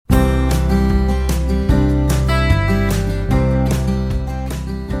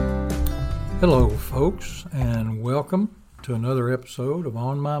Hello, folks, and welcome to another episode of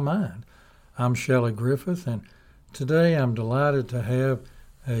On My Mind. I'm Shelley Griffith, and today I'm delighted to have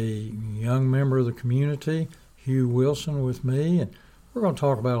a young member of the community, Hugh Willson, with me, and we're going to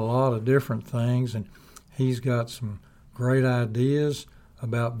talk about a lot of different things, and he's got some great ideas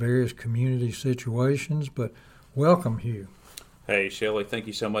about various community situations, but welcome, Hugh. Hey, Shelley, thank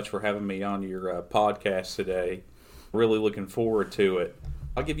you so much for having me on your podcast today. Really looking forward to it.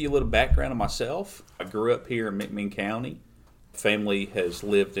 I'll give you a little background on myself. I grew up here in McMinn County. Family has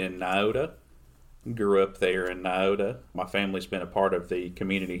lived in Nyota. Grew up there in Nyota. My family's been a part of the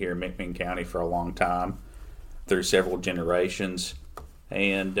community here in McMinn County for a long time, through several generations.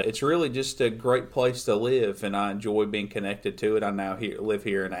 And it's really just a great place to live, and I enjoy being connected to it. I now live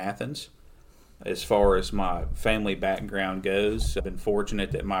here in Athens. As far as my family background goes, I've been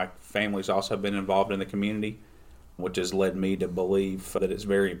fortunate that my family's also been involved in the community, which has led me to believe that it's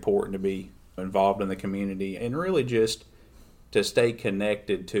very important to be involved in the community and really just to stay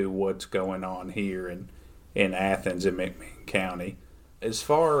connected to what's going on here in Athens and McMinn County. As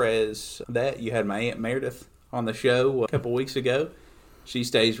far as that, you had my Aunt Meredith on the show a couple weeks ago. She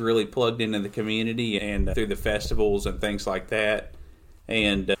stays really plugged into the community and through the festivals and things like that.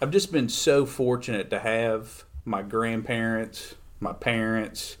 And I've just been so fortunate to have my grandparents, my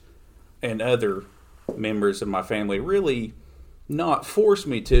parents, and other members of my family really not force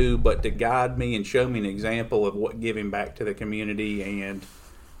me to, but to guide me and show me an example of what giving back to the community and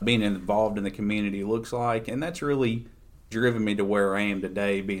being involved in the community looks like. And that's really driven me to where I am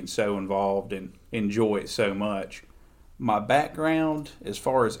today, being so involved and enjoy it so much. My background, as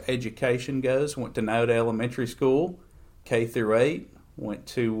far as education goes, went to Nyota Elementary School, K through 8. Went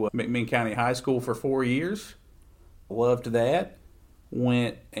to McMinn County High School for 4 years. Loved that.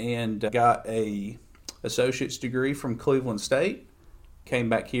 Went and got a associate's degree from Cleveland State. Came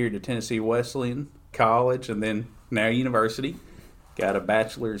back here to Tennessee Wesleyan College and then now university. Got a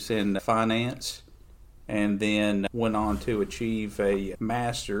bachelor's in finance and then went on to achieve a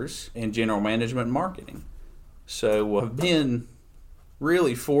master's in general management and marketing. So I've been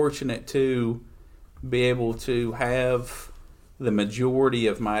really fortunate to be able to have the majority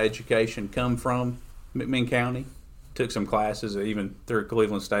of my education come from McMinn County. Took some classes even through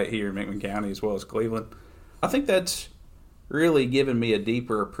Cleveland State here in McMinn County as well as Cleveland. I think that's really given me a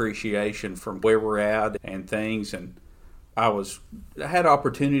deeper appreciation from where we're at and things. And I had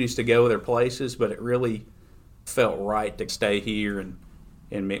opportunities to go other places, but it really felt right to stay here in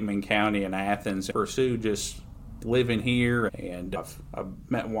McMinn County and Athens and pursue just living here. And I've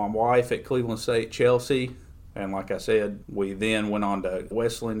met my wife at Cleveland State, Chelsea. And like I said, we then went on to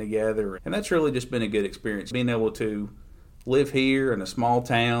Wesleyan together. And that's really just been a good experience, being able to live here in a small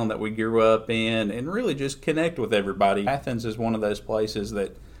town that we grew up in and really just connect with everybody. Athens is one of those places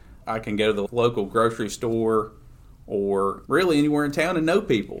that I can go to the local grocery store or really anywhere in town and know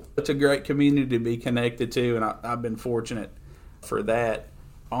people. It's a great community to be connected to, and I've been fortunate for that.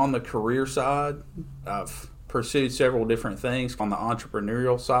 On the career side, I've pursued several different things on the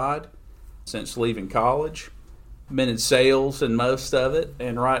entrepreneurial side since leaving college. Been in sales and most of it,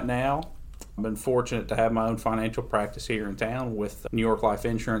 and right now I've been fortunate to have my own financial practice here in town with New York Life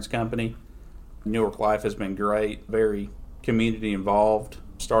Insurance Company. New York Life has been great, very community involved.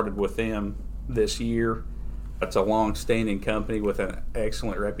 Started with them this year. It's a long-standing company with an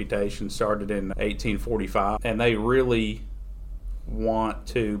excellent reputation, started in 1845, and they really want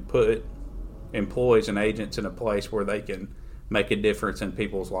to put employees and agents in a place where they can make a difference in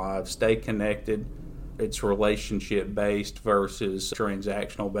people's lives, stay connected. It's relationship-based versus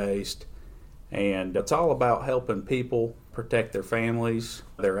transactional-based. And it's all about helping people protect their families,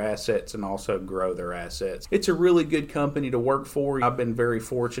 their assets, and also grow their assets. It's a really good company to work for. I've been very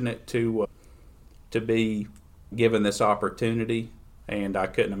fortunate to be given this opportunity, and I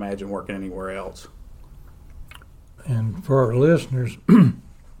couldn't imagine working anywhere else. And for our listeners,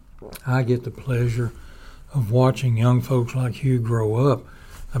 I get the pleasure of watching young folks like Hugh grow up.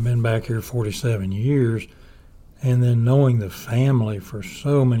 I've been back here 47 years, and then knowing the family for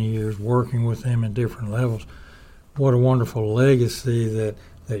so many years, working with them at different levels. What a wonderful legacy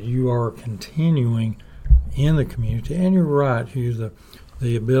that you are continuing in the community. And you're right, Hugh,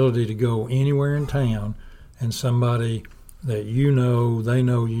 the ability to go anywhere in town and somebody that you know, they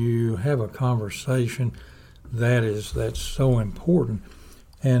know you, have a conversation, that's so important.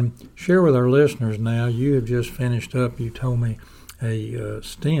 And share with our listeners now, you have just finished up, you told me, a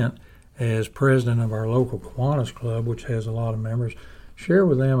stint as president of our local Kiwanis Club, which has a lot of members. Share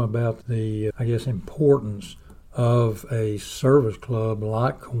with them about the, importance of a service club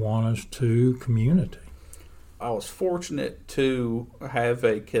like Kiwanis to community. I was fortunate to have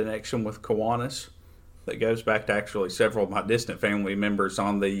a connection with Kiwanis that goes back to actually several of my distant family members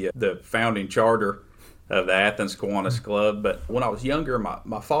on the founding charter of the Athens Kiwanis Club. But when I was younger,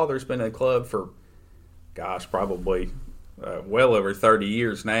 my father's been in the club for, probably well over 30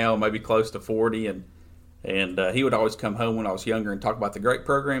 years now, maybe close to 40. And he would always come home when I was younger and talk about the great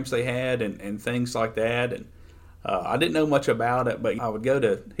programs they had and things like that. And I didn't know much about it, but I would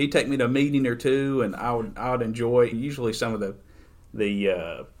he'd take me to a meeting or two, and I would enjoy usually some of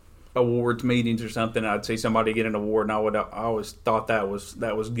the awards meetings or something. I'd see somebody get an award, and I always thought that was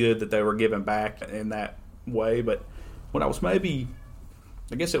good that they were giving back in that way. But when I was maybe,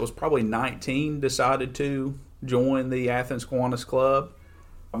 I guess it was probably 19, decided to join the Athens Kiwanis Club.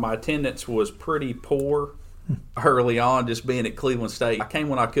 My attendance was pretty poor early on, just being at Cleveland State. I came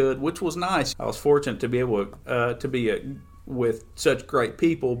when I could, which was nice. I was fortunate to be able to be with such great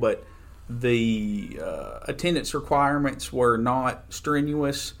people, but the attendance requirements were not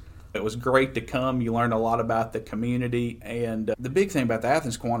strenuous. It was great to come. You learn a lot about the community. And the big thing about the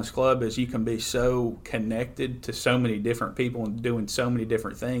Athens Kiwanis Club is you can be so connected to so many different people and doing so many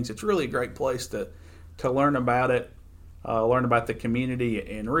different things. It's really a great place to learn about it, learn about the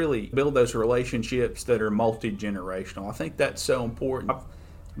community, and really build those relationships that are multi-generational. I think that's so important.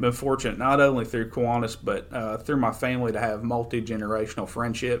 I've been fortunate not only through Kiwanis, but through my family to have multi-generational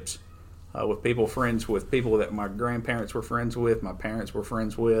friendships. Friends with people that my grandparents were friends with, my parents were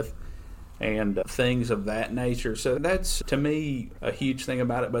friends with, and things of that nature. So that's, to me, a huge thing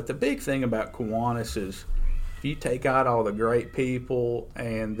about it. But the big thing about Kiwanis is if you take out all the great people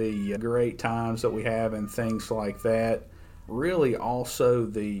and the great times that we have and things like that, really also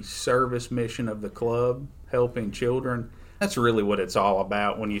the service mission of the club, helping children, that's really what it's all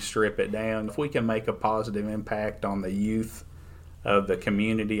about when you strip it down. If we can make a positive impact on the youth of the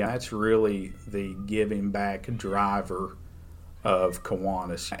community, that's really the giving back driver of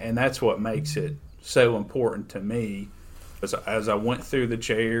Kiwanis. And that's what makes it so important to me. As I went through the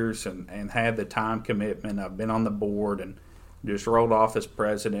chairs and had the time commitment, I've been on the board and just rolled off as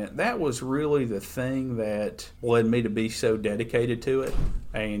president. That was really the thing that led me to be so dedicated to it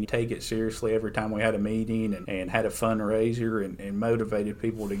and take it seriously every time we had a meeting and had a fundraiser and motivated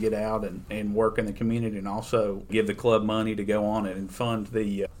people to get out and work in the community, and also give the club money to go on and fund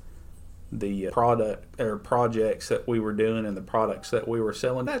the product or projects that we were doing and the products that we were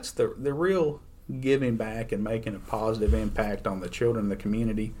selling. That's the real giving back and making a positive impact on the children in the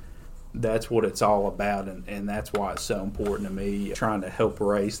community. That's what it's all about, and that's why it's so important to me, trying to help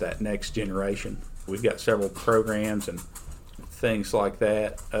raise that next generation. We've got several programs and things like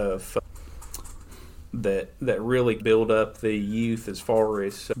that that really build up the youth as far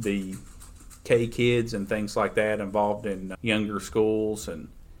as the K kids and things like that involved in younger schools and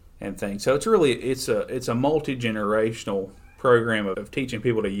things. So it's a multi-generational program of teaching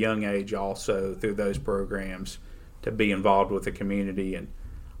people at a young age also through those programs to be involved with the community. And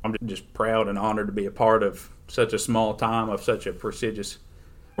I'm just proud and honored to be a part of such a small time of such a prestigious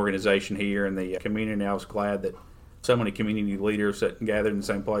organization here in the community. I was glad that so many community leaders that gathered in the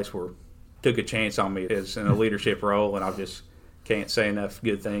same place took a chance on me as in a leadership role, and I just can't say enough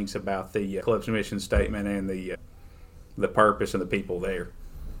good things about the club's mission statement and the purpose and the people there.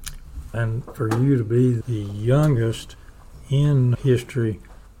 And for you to be the youngest in history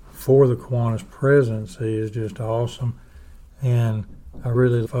for the Kiwanis presidency is just awesome. And I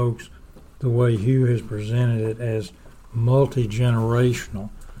really, folks, the way Hugh has presented it as multi-generational,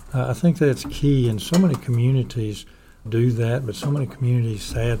 I think that's key. And so many communities do that, but so many communities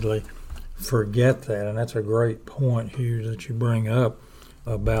sadly forget that. And that's a great point, Hugh, that you bring up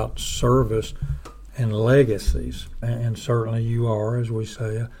about service and legacies. And certainly you are, as we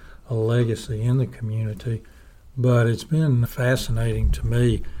say, a legacy in the community. But it's been fascinating to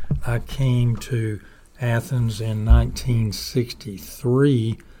me. I came to Athens in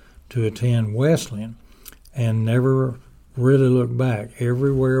 1963 to attend Wesleyan and never really looked back.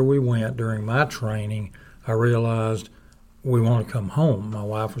 Everywhere we went during my training, I realized we want to come home. My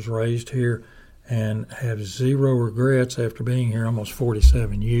wife was raised here and have zero regrets after being here almost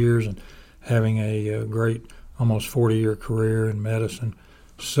 47 years and having a great almost 40-year career in medicine.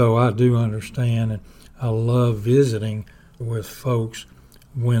 So I do understand, and I love visiting with folks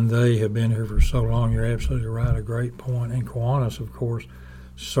when they have been here for so long. You're absolutely right, a great point. And Kiwanis, of course,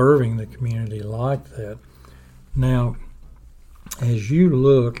 serving the community like that. Now, as you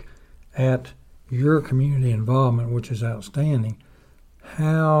look at your community involvement, which is outstanding,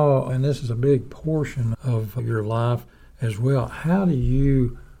 how, and this is a big portion of your life as well, how do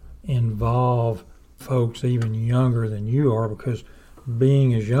you involve folks even younger than you are? Because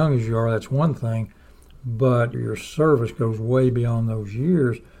being as young as you are, that's one thing, but your service goes way beyond those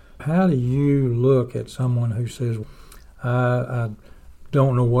years. How do you look at someone who says, I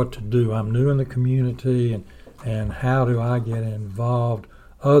don't know what to do, I'm new in the community, and how do I get involved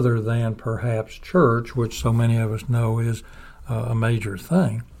other than perhaps church, which so many of us know is a major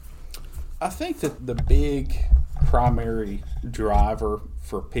thing? I think that the big primary driver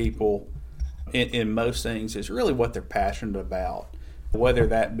for people in most things is really what they're passionate about, whether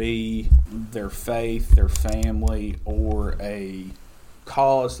that be their faith, their family, or a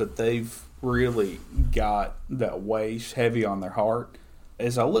cause that they've really got that weighs heavy on their heart.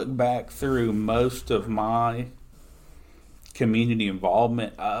 As I look back through most of my community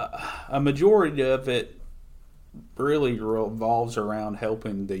involvement, a majority of it really revolves around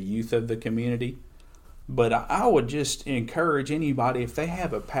helping the youth of the community. But I would just encourage anybody, if they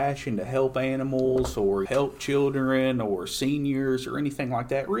have a passion to help animals or help children or seniors or anything like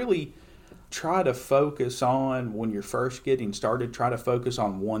that, really try to focus on, when you're first getting started, try to focus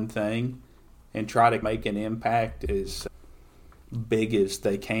on one thing and try to make an impact as big as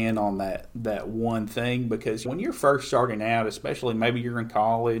they can on that one thing. Because when you're first starting out, especially maybe you're in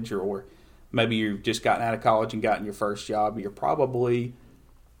college or maybe you've just gotten out of college and gotten your first job, you're probably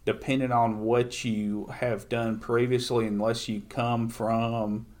depending on what you have done previously, unless you come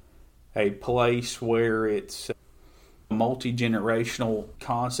from a place where it's a multi-generational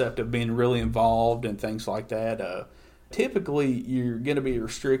concept of being really involved and things like that. Typically, you're going to be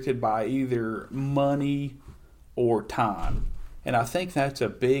restricted by either money or time. And I think that's a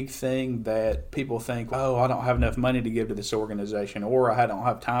big thing that people think, oh, I don't have enough money to give to this organization, or I don't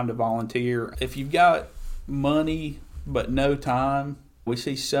have time to volunteer. If you've got money but no time, we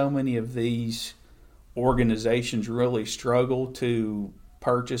see so many of these organizations really struggle to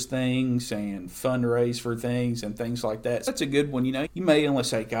purchase things and fundraise for things and things like that. That's a good one. You may only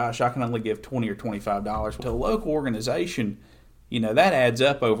say, gosh, I can only give $20 or $25 to a local organization. That adds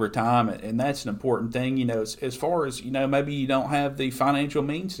up over time, and that's an important thing. As far as, maybe you don't have the financial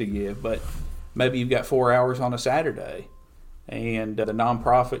means to give, but maybe you've got 4 hours on a Saturday, and the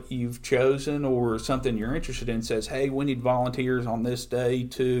nonprofit you've chosen or something you're interested in says, hey, we need volunteers on this day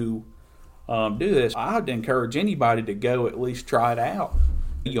to do this. I'd encourage anybody to go at least try it out.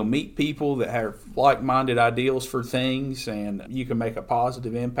 You'll meet people that have like-minded ideals for things, and you can make a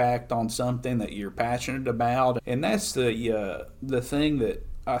positive impact on something that you're passionate about. And that's the thing that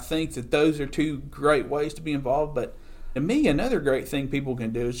I think that those are two great ways to be involved. But to me, another great thing people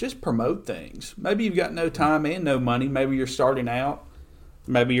can do is just promote things. Maybe you've got no time and no money. Maybe you're starting out.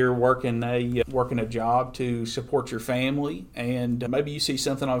 Maybe you're working a job to support your family, and maybe you see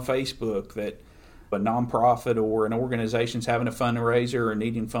something on Facebook that a nonprofit or an organization's having a fundraiser or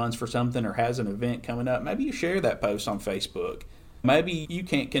needing funds for something or has an event coming up. Maybe you share that post on Facebook. Maybe you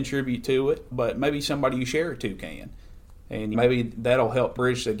can't contribute to it, but maybe somebody you share it to can. And maybe that'll help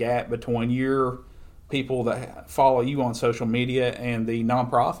bridge the gap between your people that follow you on social media and the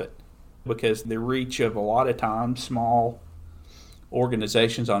nonprofit, because the reach of a lot of times small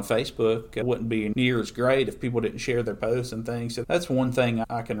organizations on Facebook wouldn't be near as great if people didn't share their posts and things. So that's one thing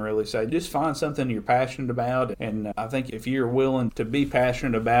I can really say. Just find something you're passionate about, and I think if you're willing to be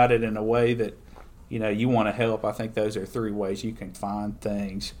passionate about it in a way that you want to help, I think those are 3 ways you can find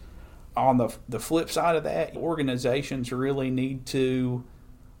things. On the flip side of that, organizations really need to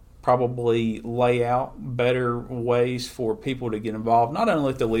probably lay out better ways for people to get involved, not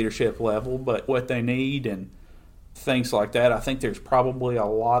only at the leadership level, but what they need and things like that. I think there's probably a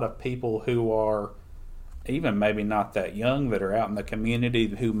lot of people who are even maybe not that young that are out in the community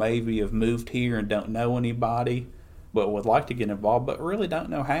who maybe have moved here and don't know anybody but would like to get involved but really don't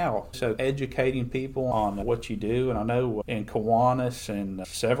know how. So educating people on what you do, and I know in Kiwanis and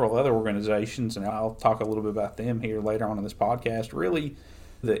several other organizations, and I'll talk a little bit about them here later on in this podcast, really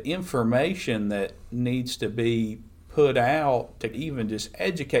the information that needs to be put out to even just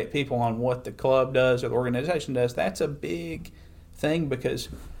educate people on what the club does or the organization does, that's a big thing, because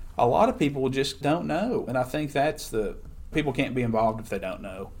a lot of people just don't know. And I think people can't be involved if they don't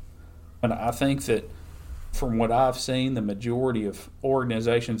know. And I think that from what I've seen, the majority of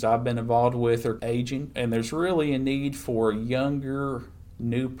organizations I've been involved with are aging, and there's really a need for younger,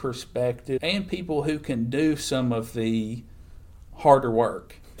 new perspective and people who can do some of the harder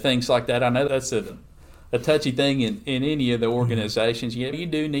work, things like that. I know that's a touchy thing in any of the organizations. You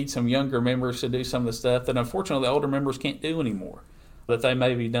do need some younger members to do some of the stuff that unfortunately the older members can't do anymore, that they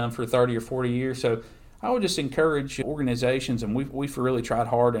may be done for 30 or 40 years. So I would just encourage organizations, and we've really tried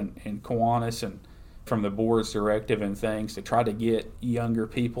hard in Kiwanis and from the board's directive and things to try to get younger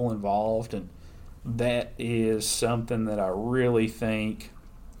people involved, and that is something that I really think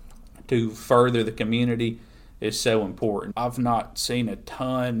to further the community is so important. I've not seen a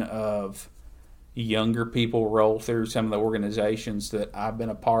ton of younger people roll through some of the organizations that I've been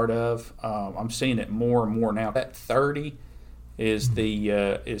a part of. I'm seeing it more and more now. That 30 is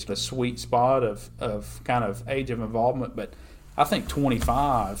the sweet spot of kind of age of involvement, but I think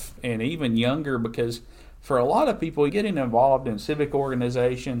 25 and even younger, because for a lot of people getting involved in civic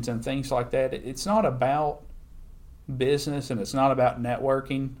organizations and things like that, it's not about business and it's not about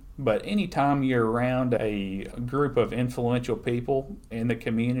networking. But anytime you're around a group of influential people in the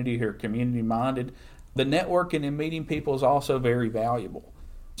community who are community minded, the networking and meeting people is also very valuable.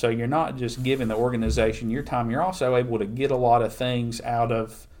 So you're not just giving the organization your time, you're also able to get a lot of things out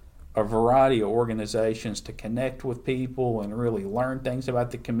of a variety of organizations to connect with people and really learn things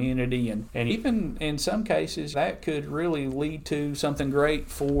about the community. And even in some cases, that could really lead to something great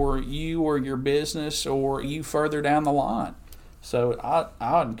for you or your business or you further down the line. So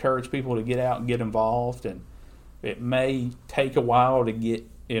I encourage people to get out and get involved, and it may take a while to get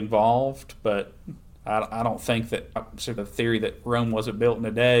involved, but I don't think that sort of theory that Rome wasn't built in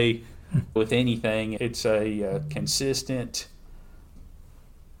a day with anything. It's a consistent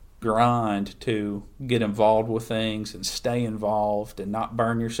grind to get involved with things and stay involved and not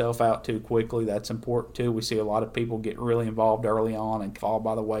burn yourself out too quickly. That's important too. We see a lot of people get really involved early on and fall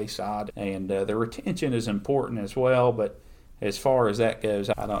by the wayside, and the retention is important as well, but as far as that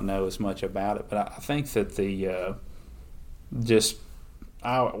goes, I don't know as much about it. But I think that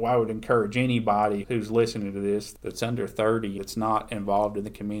I would encourage anybody who's listening to this that's under 30 that's not involved in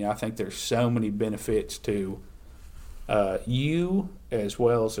the community. I think there's so many benefits to you, as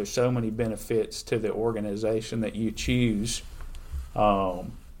well as there's so many benefits to the organization that you choose,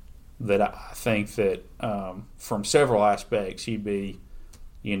 that I think that from several aspects you'd be,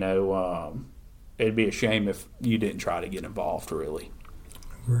 it'd be a shame if you didn't try to get involved, really.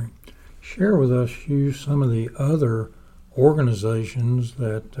 Great. Share with us, Hugh, some of the other organizations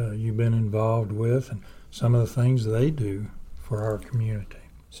that you've been involved with and some of the things they do for our community.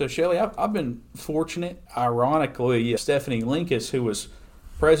 So, Shelley, I've been fortunate. Ironically, Stephanie Linkus, who was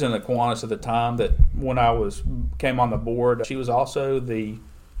president of Kiwanis at the time, that when I came on the board, she was also the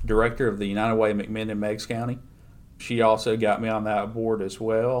director of the United Way of McMinn and Meigs County. She also got me on that board as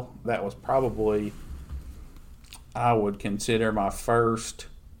well. That was probably, I would consider, my first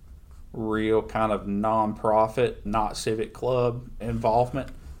real kind of nonprofit, not civic club involvement.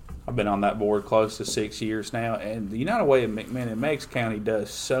 I've been on that board close to 6 years now, and the United Way of McMinn and Meigs County does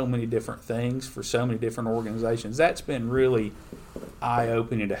so many different things for so many different organizations. That's been really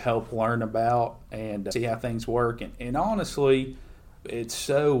eye-opening to help learn about and see how things work. And honestly, it's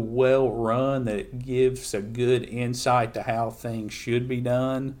so well run that it gives a good insight to how things should be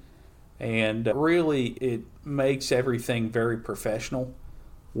done, and really it makes everything very professional,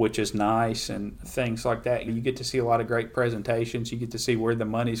 which is nice, and things like that. You get to see a lot of great presentations. You get to see where the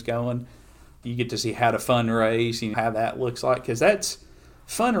money's going. You get to see how to fundraise and how that looks like, because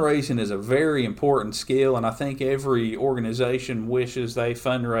fundraising is a very important skill, and I think every organization wishes they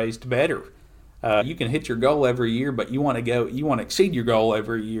fundraised better. You can hit your goal every year, but you want to exceed your goal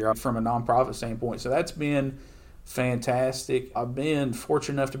every year from a nonprofit standpoint. So that's been fantastic. I've been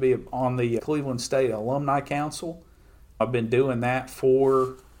fortunate enough to be on the Cleveland State Alumni Council. I've been doing that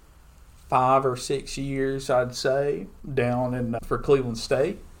for 5 or 6 years, I'd say, down for Cleveland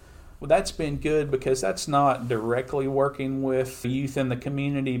State. Well, that's been good because that's not directly working with youth in the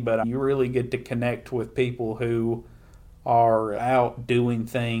community, but you really get to connect with people who are out doing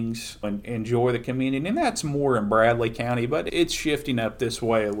things and enjoy the community. And that's more in Bradley County, but it's shifting up this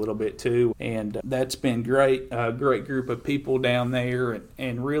way a little bit too. And that's been great. A great group of people down there,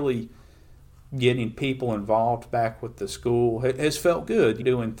 and really getting people involved back with the school has felt good,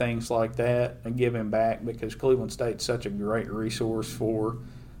 doing things like that and giving back, because Cleveland State's such a great resource for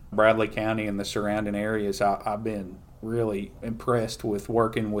Bradley County and the surrounding areas. I've been really impressed with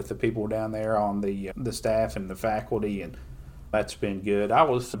working with the people down there on the staff and the faculty, and that's been good. I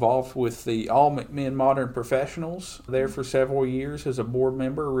was involved with the All McMinn Modern Professionals there for several years as a board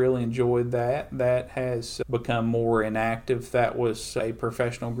member. Really enjoyed that. That has become more inactive. That was a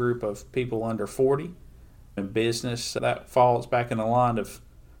professional group of people under 40 in business. That falls back in the line of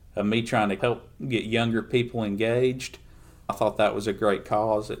me trying to help get younger people engaged. I thought that was a great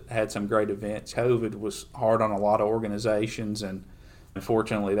cause. It had some great events. COVID was hard on a lot of organizations, and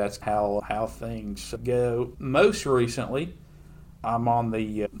unfortunately that's how things go. Most recently, I'm on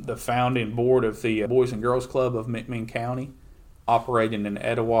the founding board of the Boys and Girls Club of McMinn County, operating in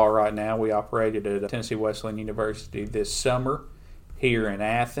Etowah right now. We operated at Tennessee Wesleyan University this summer here in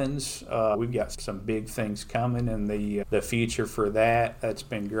Athens. We've got some big things coming in the future for that. That's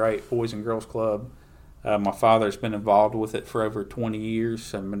been great. Boys and Girls Club. My father's been involved with it for over 20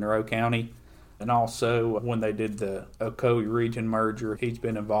 years in Monroe County. And also, when they did the Ocoee region merger, he's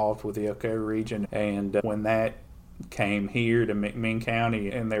been involved with the Ocoee region. And when that came here to McMinn County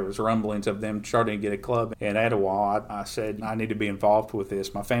and there was rumblings of them starting to get a club in Etowah, I said, I need to be involved with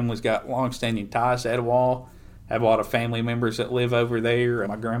this. My family's got long-standing ties to Etowah. I have a lot of family members that live over there.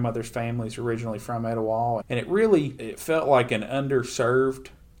 My grandmother's family is originally from Etowah. And it felt like an underserved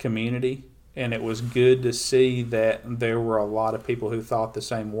community. And it was good to see that there were a lot of people who thought the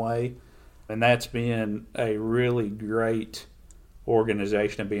same way. And that's been a really great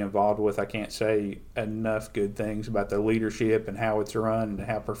organization to be involved with. I can't say enough good things about the leadership and how it's run and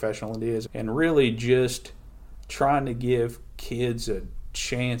how professional it is. And really just trying to give kids a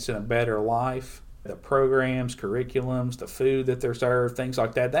chance in a better life. The programs, curriculums, the food that they're served, things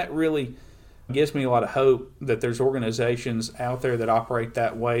like that. That really gives me a lot of hope that there's organizations out there that operate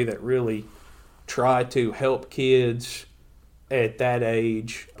that way that really try to help kids at that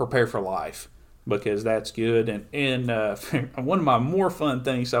age prepare for life, because that's good. And one of my more fun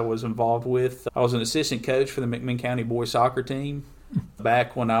things I was involved with, I was an assistant coach for the McMinn County boys soccer team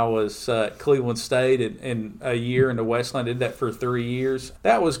back when I was at Cleveland State and a year in the Westland. I did that for 3 years.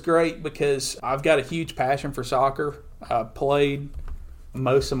 That was great because I've got a huge passion for soccer. I played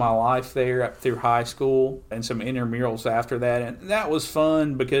most of my life there up through high school and some intramurals after that. And that was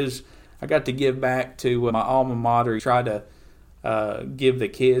fun because I got to give back to my alma mater, try to give the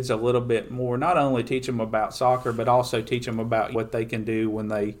kids a little bit more, not only teach them about soccer, but also teach them about what they can do when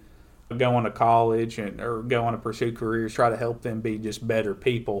they go on to college or go on to pursue careers, try to help them be just better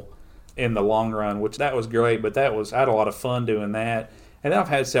people in the long run, which that was great. But I had a lot of fun doing that. And I've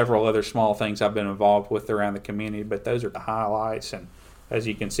had several other small things I've been involved with around the community, but those are the highlights. And as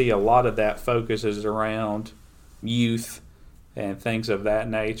you can see, a lot of that focuses around youth and things of that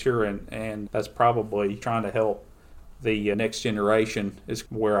nature. And that's probably trying to help the next generation is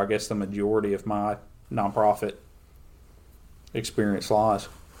where I guess the majority of my nonprofit experience lies.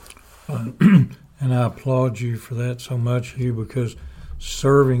 And I applaud you for that so much, Hugh, because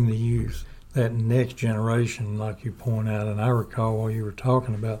serving the youth, that next generation, like you point out, and I recall while you were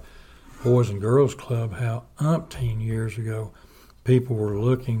talking about Boys and Girls Club, how umpteen years ago people were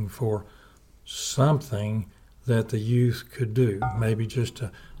looking for something that the youth could do, maybe just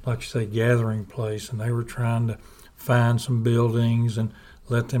a, like you say, gathering place, and they were trying to find some buildings and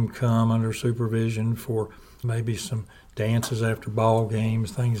let them come under supervision for maybe some dances after ball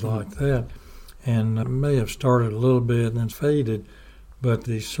games, things like that. And it may have started a little bit and then faded, but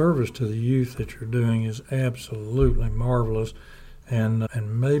the service to the youth that you're doing is absolutely marvelous. And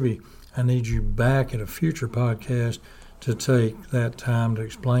maybe I need you back at a future podcast to take that time to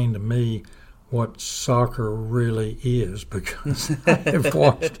explain to me what soccer really is, because I've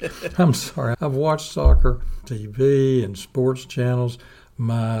watched soccer TV and sports channels.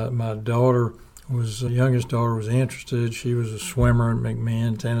 My youngest daughter was interested. She was a swimmer at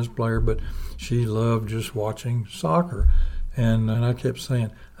McMinn, tennis player, but she loved just watching soccer. And I kept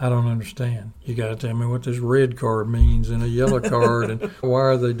saying, I don't understand. You got to tell me what this red card means and a yellow card, and why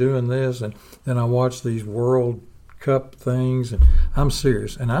are they doing this? And then I watched these World Cup things, and I'm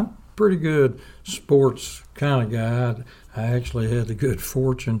serious. And I'm pretty good sports kind of guy. I actually had the good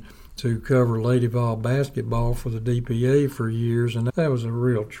fortune to cover Lady Vol basketball for the DPA for years, and that was a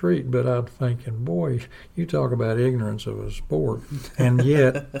real treat. But I'm thinking, boy, you talk about ignorance of a sport. And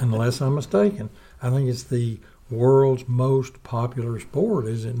yet, unless I'm mistaken, I think it's the world's most popular sport,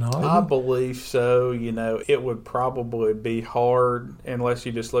 is it not? I believe so. It would probably be hard unless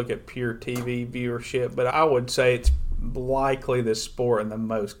you just look at pure TV viewership, but I would say it's likely the sport in the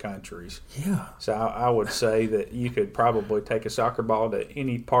most countries. Yeah. So I would say that you could probably take a soccer ball to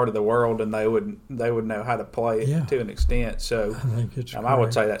any part of the world and they would know how to play it to an extent. So I think it's I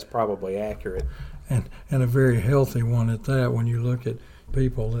would say that's probably accurate. And a very healthy one at that when you look at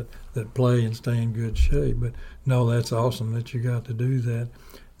people that play and stay in good shape. But no, that's awesome that you got to do that.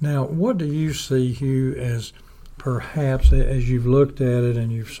 Now, what do you see, Hugh, as perhaps, as you've looked at it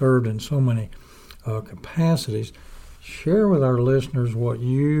and you've served in so many capacities, share with our listeners what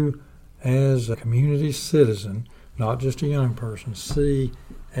you, as a community citizen, not just a young person, see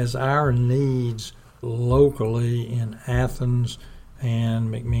as our needs locally in Athens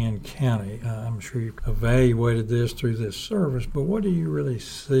and McMinn County. I'm sure you've evaluated this through this service, but what do you really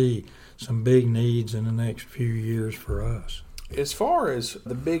see some big needs in the next few years for us? As far as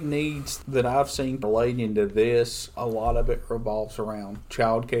the big needs that I've seen relating to this, a lot of it revolves around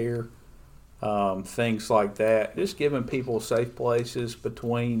child care. things like that. Just giving people safe places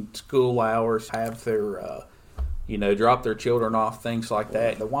between school hours, have their, drop their children off, things like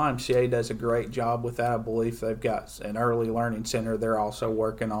that. The YMCA does a great job with that. I believe they've got an early learning center they're also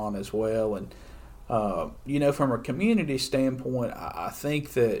working on as well. And, from a community standpoint, I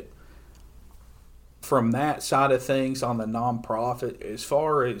think that from that side of things on the nonprofit, as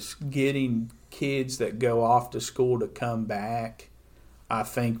far as getting kids that go off to school to come back, I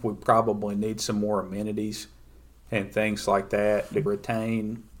think we probably need some more amenities and things like that to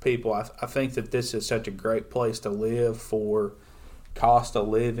retain people. I think that this is such a great place to live for cost of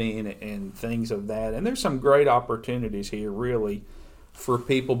living and things of that. And there's some great opportunities here, really, for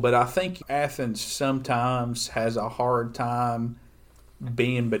people. But I think Athens sometimes has a hard time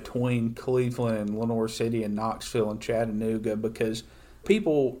being between Cleveland and Lenoir City and Knoxville and Chattanooga, because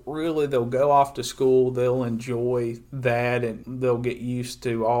people really, they'll go off to school, they'll enjoy that, and they'll get used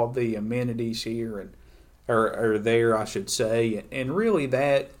to all the amenities here and or there, I should say. And really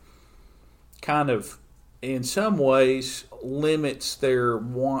that kind of, in some ways, limits their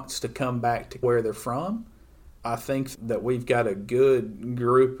wants to come back to where they're from. I think that we've got a good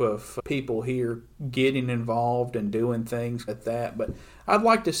group of people here getting involved and doing things like that. But I'd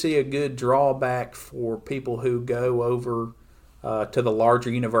like to see a good drawback for people who go over to the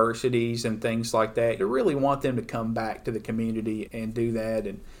larger universities and things like that. I really want them to come back to the community and do that.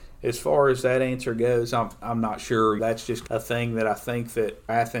 And as far as that answer goes, I'm not sure. That's just a thing that I think that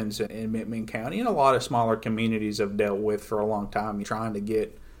Athens and McMinn County and a lot of smaller communities have dealt with for a long time, trying to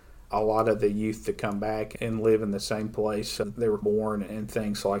get a lot of the youth to come back and live in the same place they were born and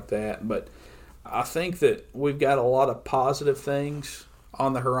things like that. But I think that we've got a lot of positive things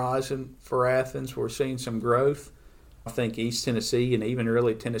on the horizon for Athens. We're seeing some growth. I think East Tennessee and even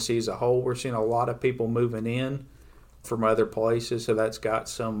really Tennessee as a whole, we're seeing a lot of people moving in from other places, so that's got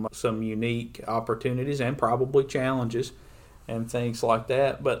some unique opportunities and probably challenges and things like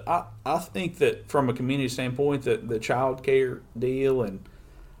that. But I think that from a community standpoint, the child care deal, and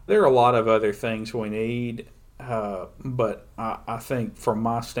there are a lot of other things we need, but I think from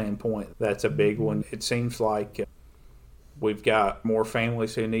my standpoint, that's a big one. It seems like we've got more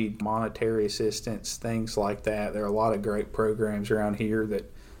families who need monetary assistance, things like that. There are a lot of great programs around here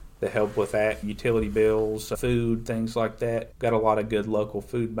that help with that, utility bills, food, things like that. Got a lot of good local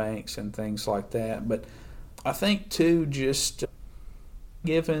food banks and things like that. But I think, too, just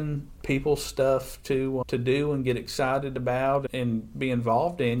giving people stuff to do and get excited about and be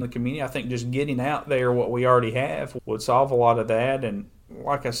involved in the community. I think just getting out there what we already have would solve a lot of that. And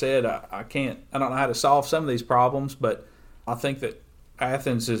like I said, I don't know how to solve some of these problems, but I think that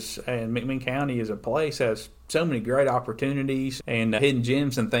Athens and McMinn County as a place has so many great opportunities and hidden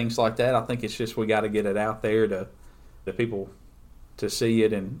gems and things like that. I think it's just we got to get it out there to the people to see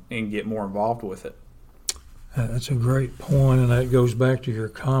it and get more involved with it. That's a great point, and that goes back to your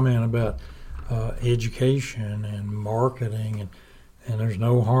comment about education and marketing, and there's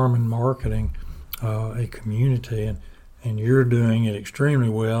no harm in marketing a community, and you're doing it extremely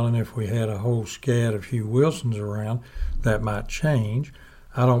well. And if we had a whole scat of Hugh Wilsons around, that might change.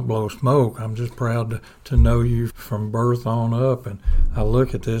 I don't blow smoke. I'm just proud to know you from birth on up, and I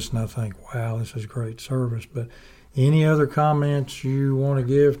look at this and I think, wow, this is great service. But any other comments you want to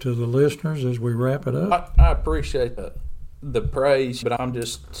give to the listeners as we wrap it up? I appreciate the praise, but I'm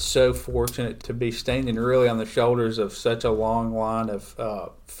just so fortunate to be standing really on the shoulders of such a long line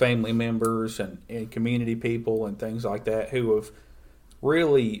of family members and community people and things like that who have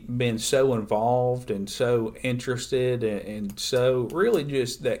really been so involved and so interested and so really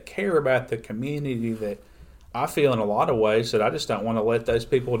just that care about the community, that I feel in a lot of ways that I just don't want to let those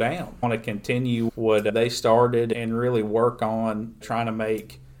people down. I want to continue what they started and really work on trying to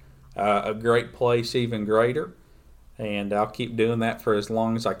make a great place even greater. And I'll keep doing that for as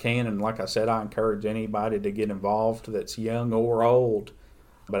long as I can. And like I said, I encourage anybody to get involved that's young or old.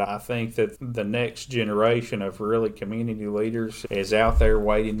 But I think that the next generation of really community leaders is out there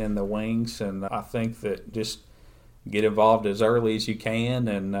waiting in the wings. And I think that just get involved as early as you can.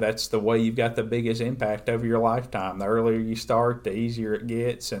 And that's the way you've got the biggest impact over your lifetime. The earlier you start, the easier it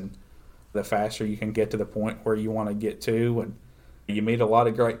gets. And the faster you can get to the point where you want to get to. And you meet a lot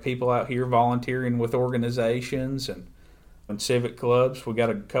of great people out here volunteering with organizations and civic clubs. We got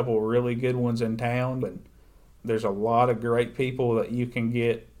a couple of really good ones in town. And there's a lot of great people that you can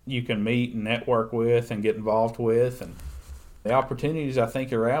meet and network with and get involved with, and the opportunities I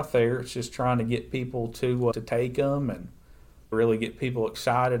think are out there. It's just trying to get people to take them and really get people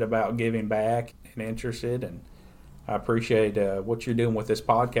excited about giving back and interested. And I appreciate what you're doing with this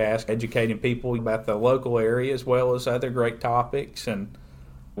podcast, educating people about the local area as well as other great topics. And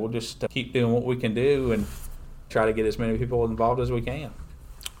We'll just keep doing what we can do and try to get as many people involved as we can.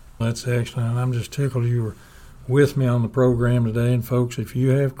 That's excellent. I'm just tickled you were with me on the program today. And folks, if you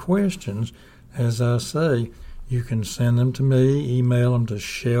have questions, as I say, you can send them to me, email them to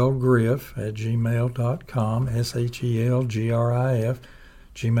shelgrif@gmail.com, SHELGRIF,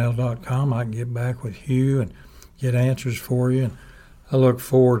 gmail.com. I can get back with Hugh and get answers for you. And I look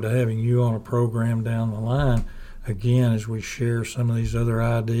forward to having you on a program down the line again as we share some of these other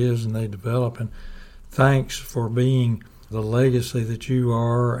ideas and they develop. And thanks for being the legacy that you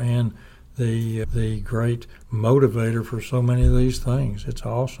are and the great motivator for so many of these things. It's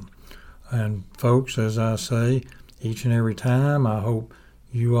awesome. And folks, as I say each and every time, I hope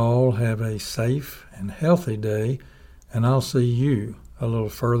you all have a safe and healthy day, and I'll see you a little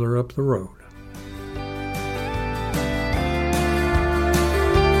further up the road.